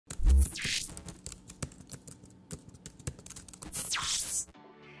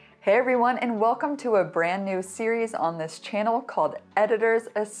Hey everyone, and welcome to a brand new series on this channel called Editor's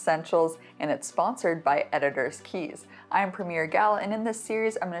Essentials, and it's sponsored by Editor's Keys. I'm Premier Gal, and in this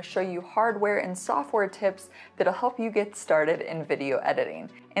series I'm going to show you hardware and software tips that'll help you get started in video editing.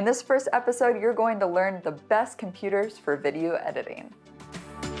 In this first episode, you're going to learn the best computers for video editing.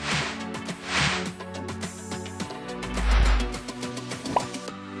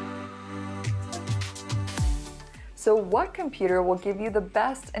 So what computer will give you the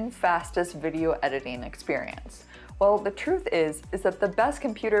best and fastest video editing experience? Well, the truth is that the best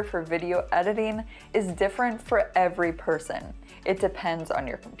computer for video editing is different for every person. It depends on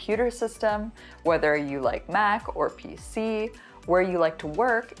your computer system, whether you like Mac or PC, where you like to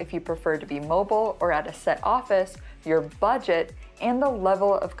work, if you prefer to be mobile or at a set office, your budget, and the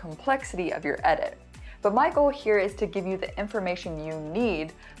level of complexity of your edit. But my goal here is to give you the information you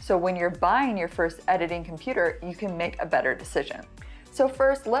need so when you're buying your first editing computer, you can make a better decision. So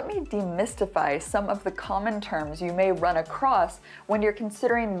first, let me demystify some of the common terms you may run across when you're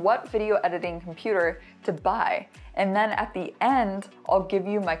considering what video editing computer to buy. And then at the end, I'll give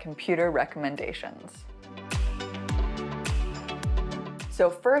you my computer recommendations. So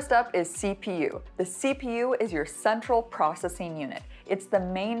first up is CPU. The CPU is your central processing unit. It's the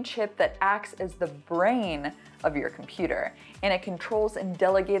main chip that acts as the brain of your computer, and it controls and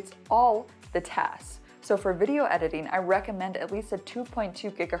delegates all the tasks. So for video editing, I recommend at least a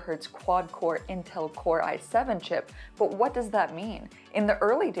 2.2 GHz quad-core Intel Core i7 chip. But what does that mean? In the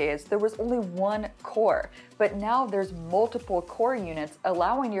early days, there was only one core, but now there's multiple core units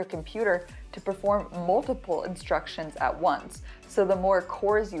allowing your computer to perform multiple instructions at once. So the more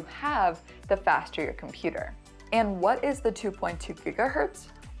cores you have, the faster your computer. And what is the 2.2 GHz?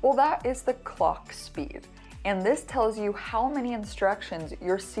 Well, that is the clock speed. And this tells you how many instructions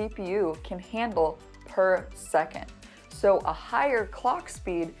your CPU can handle per second. So a higher clock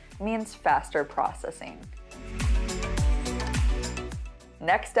speed means faster processing.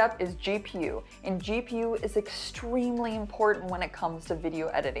 Next up is GPU, and GPU is extremely important when it comes to video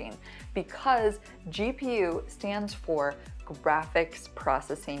editing because GPU stands for Graphics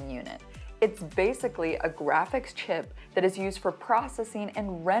Processing Unit. It's basically a graphics chip that is used for processing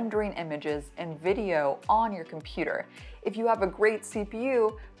and rendering images and video on your computer. If you have a great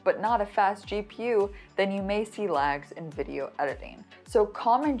CPU, but not a fast GPU, then you may see lags in video editing. So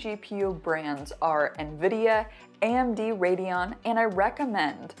common GPU brands are NVIDIA, AMD Radeon, and I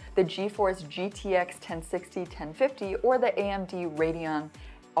recommend the GeForce GTX 1060-1050 or the AMD Radeon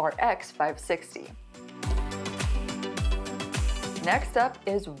RX 560. Next up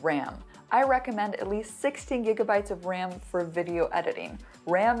is RAM. I recommend at least 16 gigabytes of RAM for video editing.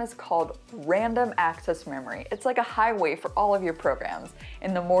 RAM is called random access memory. It's like a highway for all of your programs.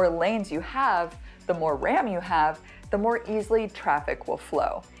 And the more lanes you have, the more RAM you have, the more easily traffic will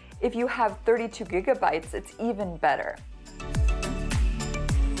flow. If you have 32 gigabytes, it's even better.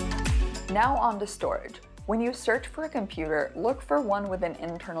 Now on to storage. When you search for a computer, look for one with an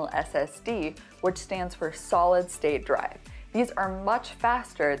internal SSD, which stands for solid state drive. These are much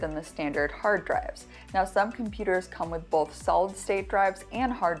faster than the standard hard drives. Now, some computers come with both solid state drives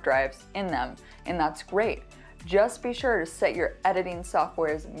and hard drives in them, and that's great. Just be sure to set your editing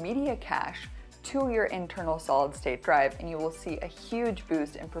software's media cache to your internal solid state drive, and you will see a huge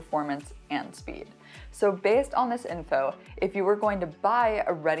boost in performance and speed. So based on this info, if you were going to buy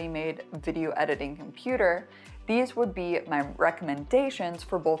a ready-made video editing computer, these would be my recommendations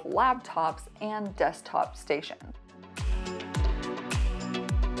for both laptops and desktop stations.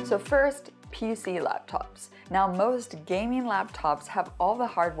 So first, PC laptops. Now most gaming laptops have all the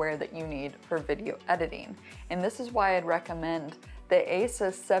hardware that you need for video editing, and this is why I'd recommend the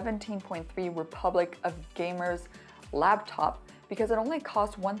Asus 17.3 Republic of Gamers laptop because it only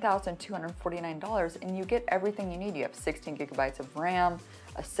costs $1,249 and you get everything you need. You have 16 gigabytes of RAM,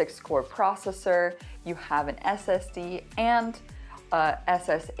 a 6-core processor, you have an SSD and a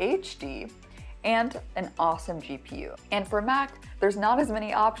SSHD, and an awesome GPU. And for Mac, there's not as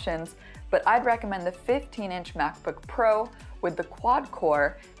many options, but I'd recommend the 15-inch MacBook Pro with the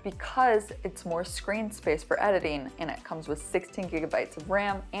quad-core because it's more screen space for editing, and it comes with 16 gigabytes of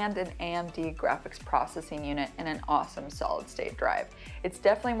RAM and an AMD graphics processing unit and an awesome solid-state drive. It's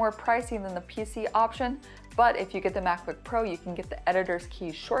definitely more pricey than the PC option, but if you get the MacBook Pro, you can get the Editor's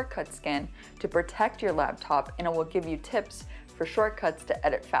Keys shortcut skin to protect your laptop, and it will give you tips for shortcuts to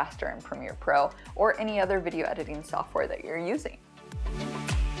edit faster in Premiere Pro or any other video editing software that you're using.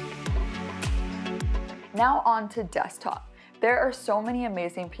 Now on to desktop. There are so many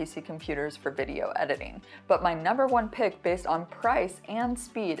amazing PC computers for video editing, but my #1 pick based on price and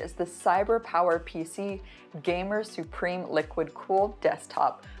speed is the CyberPower PC Gamer Supreme Liquid Cooled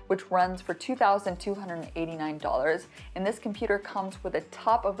Desktop, which runs for $2,289. And this computer comes with a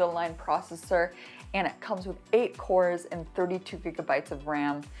top-of-the-line processor, and it comes with 8 cores and 32 gigabytes of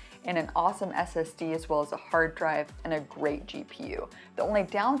RAM, and an awesome SSD as well as a hard drive and a great GPU. The only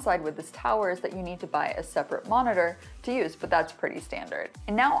downside with this tower is that you need to buy a separate monitor to use, but that's pretty standard.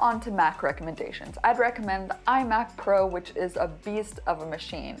 And now on to Mac recommendations. I'd recommend the iMac Pro, which is a beast of a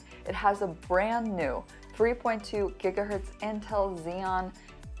machine. It has a brand new 3.2 gigahertz Intel Xeon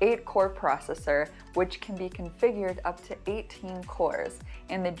 8-core processor, which can be configured up to 18 cores,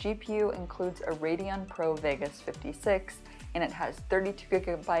 and the GPU includes a Radeon Pro Vegas 56, and it has 32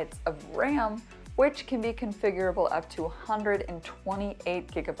 gigabytes of RAM, which can be configurable up to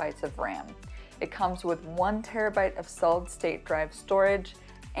 128 gigabytes of RAM. It comes with 1 terabyte of solid-state drive storage,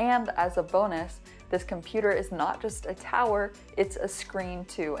 and as a bonus, this computer is not just a tower, it's a screen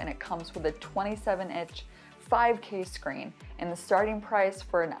too, and it comes with a 27-inch 5K screen, and the starting price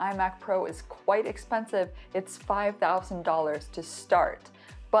for an iMac Pro is quite expensive. It's $5,000 to start,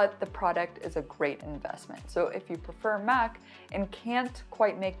 but the product is a great investment. So if you prefer Mac and can't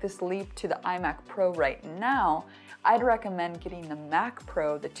quite make this leap to the iMac Pro right now, I'd recommend getting the Mac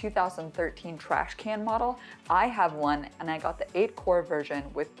Pro, the 2013 trash can model. I have one, and I got the 8-core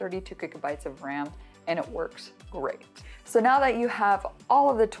version with 32 gigabytes of RAM, and it works great. So now that you have all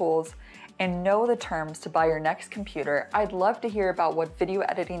of the tools and know the terms to buy your next computer, I'd love to hear about what video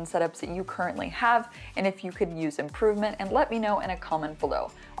editing setups that you currently have and if you could use improvement, and let me know in a comment below.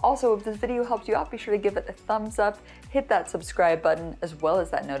 Also, if this video helped you out, be sure to give it a thumbs up, hit that subscribe button as well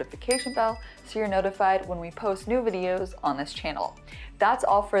as that notification bell so you're notified when we post new videos on this channel. That's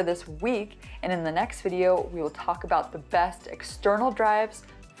all for this week, and in the next video we will talk about the best external drives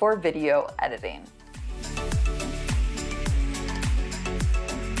for video editing.